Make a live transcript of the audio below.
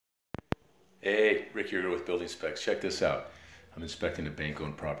Hey, Rick here with Building Specs. Check this out. I'm inspecting a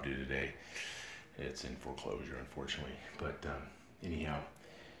bank-owned property today. It's in foreclosure, unfortunately. But anyhow,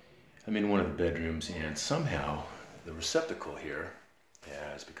 I'm in one of the bedrooms, and somehow the receptacle here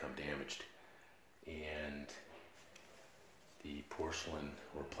has become damaged. And the porcelain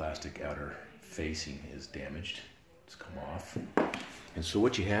or plastic outer facing is damaged. It's come off. And so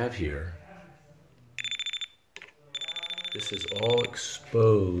what you have here, this is all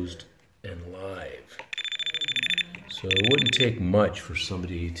exposed and live. So it wouldn't take much for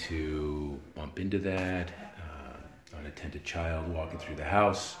somebody to bump into that, unattended child walking through the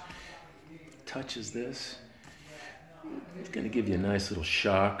house, touches this, it's going to give you a nice little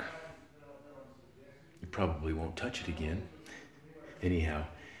shock. You probably won't touch it again. Anyhow,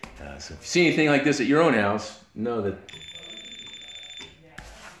 so if you see anything like this at your own house, know that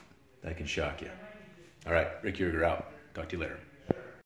that can shock you. All right, Rick Yeager out. Talk to you later.